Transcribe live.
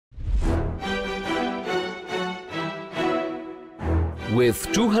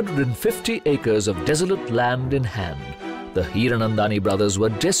With 250 acres of desolate land in hand, the Hiranandani brothers were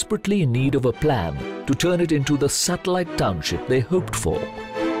desperately in need of a plan to turn it into the satellite township they hoped for.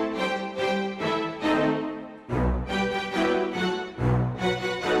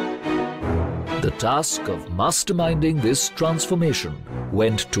 The task of masterminding this transformation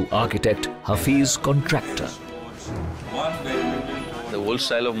went to architect Hafiz Contractor. The old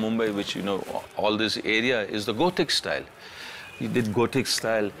style of Mumbai, which all this area is the Gothic style. We did Gothic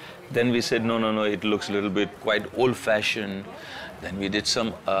style. Then we said, no, it looks a little bit quite old-fashioned. Then we did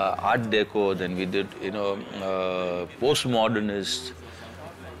some Art Deco. Then we did, postmodernist.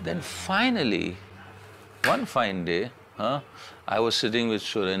 Then finally, one fine day, I was sitting with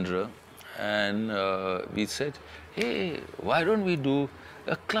Surendra, and we said, hey, why don't we do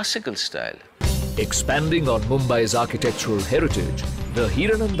a classical style? Expanding on Mumbai's architectural heritage, the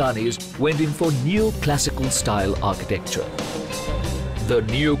Hiranandanis went in for neoclassical style architecture. The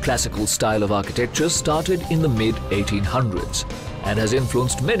neoclassical style of architecture started in the mid-1800s and has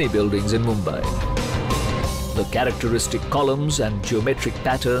influenced many buildings in Mumbai. The characteristic columns and geometric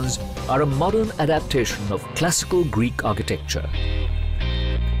patterns are a modern adaptation of classical Greek architecture.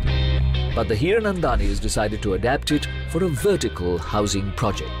 But the Hiranandanis decided to adapt it for a vertical housing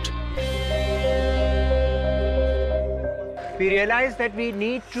project. We realized that we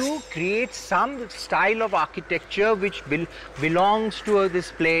need to create some style of architecture which belongs to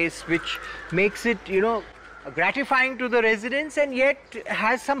this place, which makes it, gratifying to the residents and yet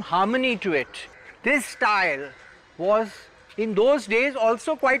has some harmony to it. This style was, in those days,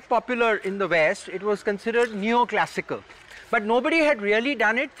 also quite popular in the West. It was considered neoclassical, but nobody had really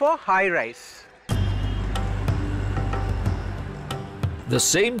done it for high-rise. The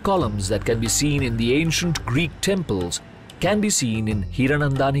same columns that can be seen in the ancient Greek temples can be seen in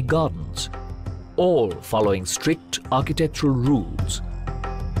Hiranandani gardens, all following strict architectural rules.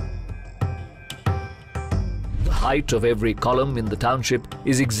 The height of every column in the township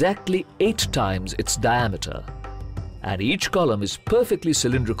is exactly 8 times its diameter, and each column is perfectly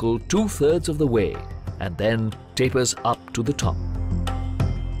cylindrical 2/3 of the way and then tapers up to the top.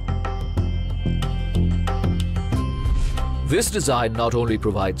 This design not only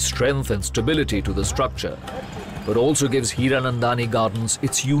provides strength and stability to the structure, but also gives Hiranandani Gardens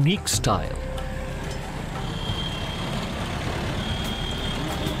its unique style.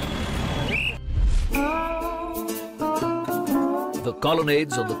 The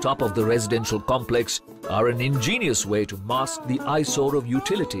colonnades on the top of the residential complex are an ingenious way to mask the eyesore of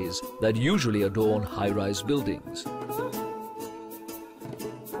utilities that usually adorn high-rise buildings.